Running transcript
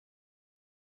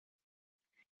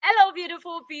Hello,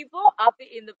 beautiful people. Happy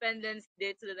Independence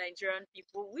Day to the Nigerian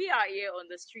people. We are here on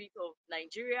the street of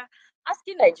Nigeria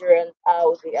asking Nigerians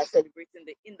how they are celebrating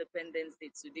the Independence Day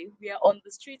today. We are on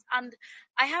the street, and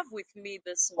I have with me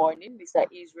this morning Mr.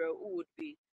 Israel, who would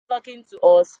be talking to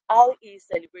us how he is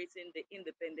celebrating the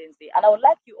Independence Day. And I would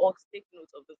like you all to take note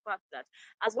of the fact that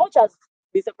as much as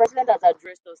Mr. President has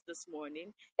addressed us this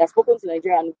morning, he has spoken to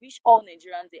Nigeria and wish all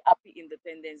Nigerians a happy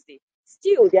Independence Day.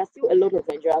 Still, there are still a lot of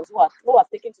Nigerians who are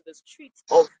taken to the streets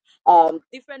of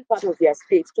different parts of their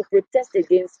states to protest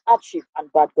against hardship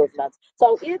and bad governance. So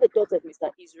I'll hear the thoughts of Mr.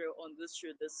 Israel on this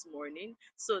show this morning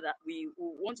so that we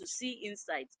will want to see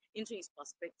insights into his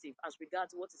perspective as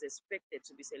regards what is expected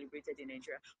to be celebrated in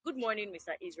Nigeria. Good morning,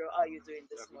 Mr. Israel. How are you doing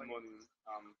this Good morning? morning.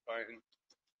 I'm fine.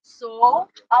 So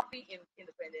happy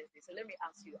Independence Day. So let me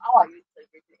ask you, how are you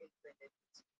celebrating Independence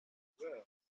Day? Well,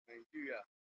 Nigeria.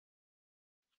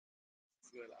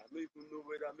 Well, I don't even know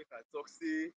whether I make a talk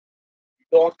say you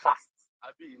don't cast.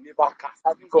 I be never cast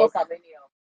As because not Armenia.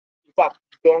 in fact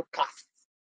you don't cast.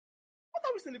 What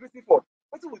are we celebrating for?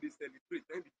 What will they celebrate?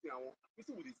 What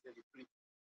will they celebrate?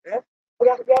 Eh?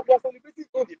 We are celebrating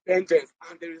independence,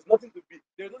 and there's nothing to be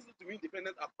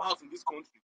independent about in this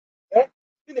country. Eh?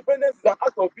 Independence is an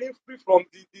act of being free from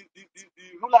the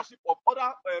rulership of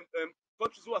other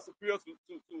countries who are superior to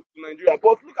Nigeria.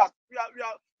 But look at we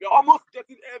are almost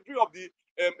getting every of the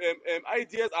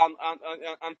ideas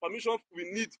and permission we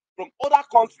need from other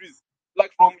countries,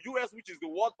 like from US, which is the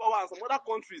world power, and some other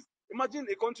countries. Imagine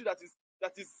a country that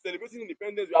is celebrating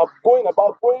independence. We are going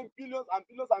about going billions and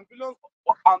billions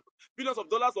and billions of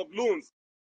dollars of loans.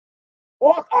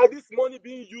 What are this money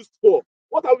being used for?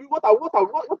 What is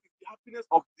the happiness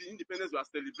of the independence we are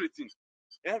celebrating?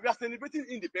 We are celebrating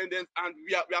independence, and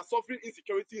we are suffering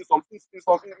insecurity in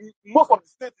most of the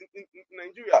states in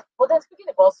Nigeria. But then speaking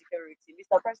about security,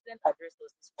 Mr. President addressed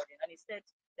us this morning and he said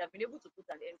they have been able to put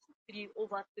an end to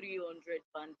over 300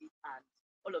 bandits and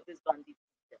all of these bandits.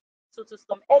 So to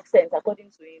some extent,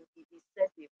 according to him, he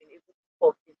said they've been able to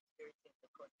stop insecurity in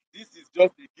the country. This is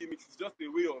just a gimmick. It's just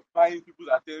a way of buying people's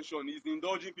attention. He's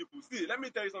indulging people. See, let me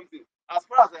tell you something. As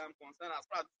far as I am concerned, as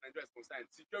far as Nigeria is concerned,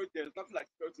 security, there is nothing like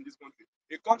security in this country.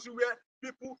 A country where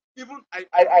people, even I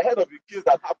heard of a case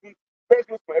that happened very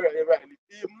close to my area.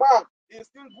 A man, a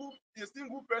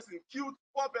single person killed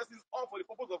 4 persons all for the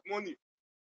purpose of money.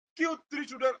 Killed 3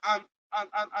 children and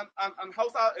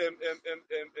Hausa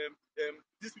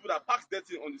these people that parks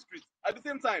dirty on the street. At the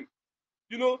same time,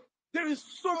 you know, there is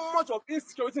so much of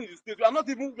insecurity in the state.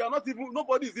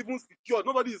 Nobody is even secure.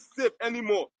 Nobody is safe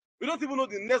anymore. We don't even know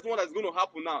the next one that's going to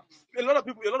happen now. A lot of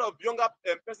younger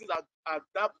persons are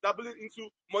dabbling into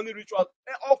money rituals,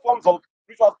 all forms of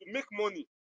rituals to make money.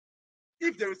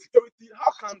 If there is security,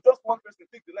 how can just one person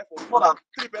take the life of more than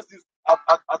 3 persons at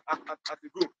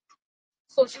a go?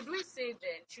 So should we say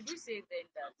then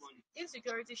that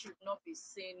insecurity should not be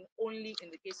seen only in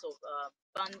the case of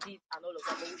bandits and all of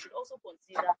that, but we should also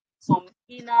consider some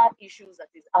inner issues that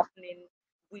is happening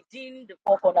within the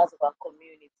 4 corners of our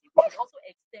community. We should also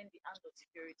extend the hand of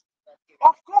security to that area.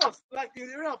 Of course, like in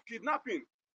the area of kidnapping,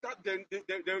 that then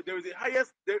there is the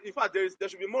highest. In fact, there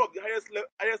should be more of the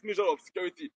highest measure of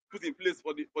security put in place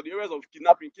for the areas of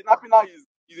kidnapping. Kidnapping now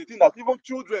is a thing that even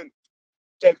children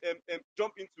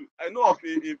jump into. I know of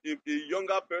a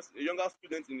younger person, a younger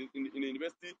student in the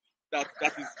university that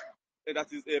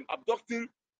is abducting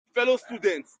fellow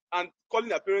students and calling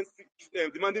their parents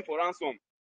demanding for ransom.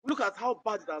 Look at how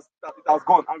bad it has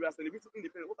gone, and we are celebrating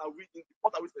independence.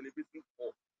 What are we celebrating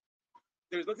for?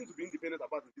 There is nothing to be independent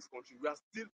about in this country. We are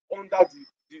still under the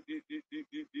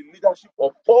leadership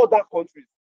of other countries.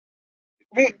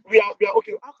 We are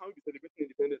okay. How can we be celebrating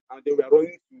independence and then we are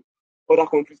running to other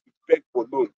countries to beg for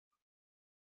loan?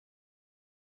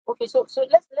 Okay, so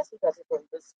let's look at it from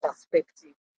this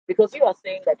perspective, because you are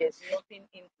saying that there's nothing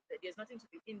to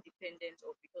be independent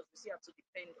of because we still have to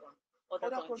depend on other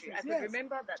countries. I could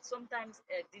remember that sometimes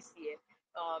this year,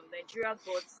 Nigeria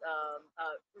got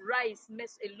rice,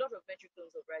 a lot of metric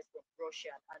tons of rice from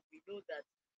Russia, and we know that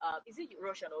is it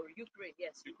Russian or Ukraine?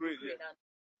 Yes, Ukraine. Yeah. And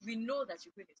we know that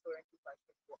Ukraine is currently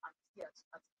fighting war, and we have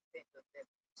to depend on them.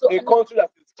 So a country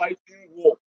that is fighting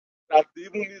war, that they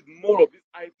even need more of these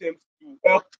items to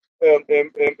help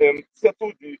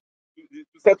settle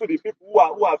the people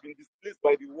who have been displaced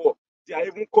by the war. They are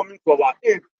even coming to our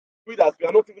aid, we that we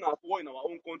are not even at war in our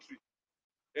own country.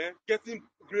 Getting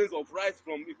grains of rice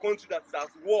from a country that is at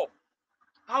war.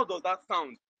 How does that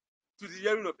sound to the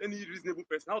hearing of any reasonable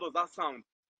person? How does that sound?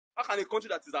 How can a country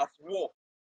that is at war,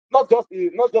 not just a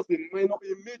minor,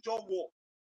 a major war,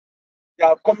 they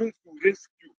are coming to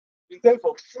rescue in terms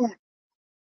of food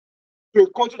to a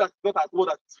country that is not at war,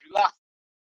 that is relaxed?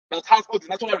 that has all the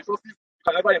natural resources you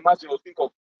can ever imagine or think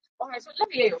of. All right, so let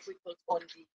me hear your quick thoughts on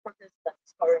the protest that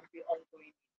is currently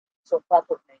ongoing in some part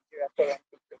of Nigeria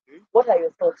currently. Okay. What are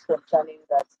your thoughts concerning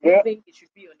that? Do you think it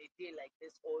should be on a day like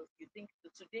this, or you think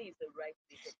that today is the right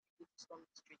day for people to storm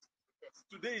the streets to protest?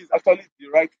 Today is actually the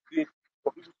right day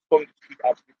for people to come to the street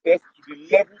and protest to the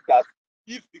level that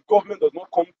if the government does not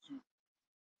come to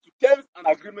terms and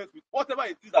agreements with whatever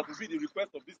it is that will be the request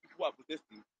of these people who are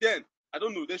protesting, then I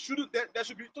don't know. There should be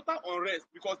total unrest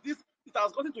because this it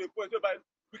has gotten to a point whereby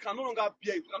we can no longer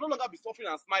bear it. We can no longer be suffering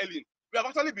and smiling. We have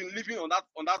actually been living on that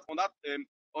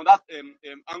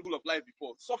angle of life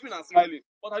before, suffering and smiling.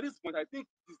 But at this point, I think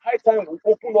it's high time we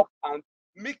open up and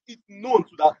make it known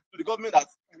to the government that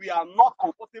we are not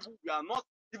comfortable, we are not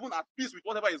even at peace with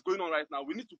whatever is going on right now.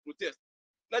 We need to protest.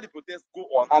 Let the protest go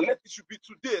on, and let it should be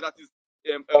today that is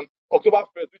October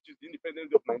 1st, which is the independence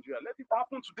day of Nigeria. Let it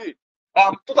happen today.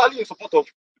 I'm totally in support of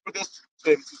the protest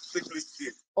to take place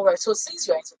today. All right, so since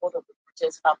you're in support of the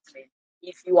protest happening,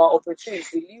 if you are opportune,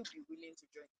 will you be willing to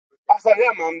join the protest? As I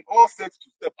am, I'm all set to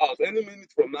step out any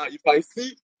minute from now. If I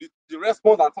see the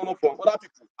response and turn up from other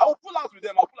people, I will pull out with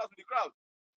them. I'll pull out with the crowd.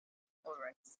 All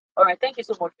right. All right. Thank you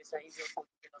so much, Mr. Israel, for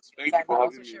giving us your Thank you time for and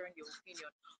having also me. sharing your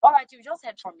opinion. All right, you just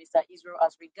heard from Mr. Israel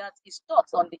as regards his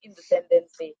thoughts on the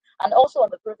Independence Day and also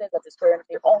on the protest that is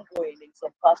currently ongoing in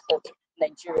some parts of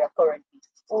Nigeria currently.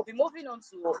 We'll be moving on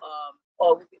to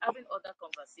or we'll be having other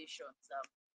conversations.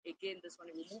 Again, this one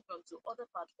we'll move on to other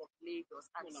parts of Lagos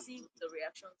and see the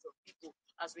reactions of people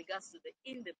as regards to the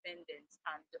independence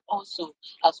and also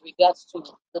as regards to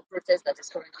the protest that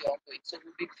is currently ongoing. So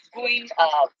we'll be going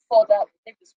further, we'll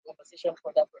take this conversation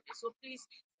further from this. So please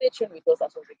stay tuned with us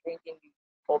as we'll be bringing you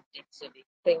updates today.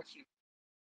 Thank you.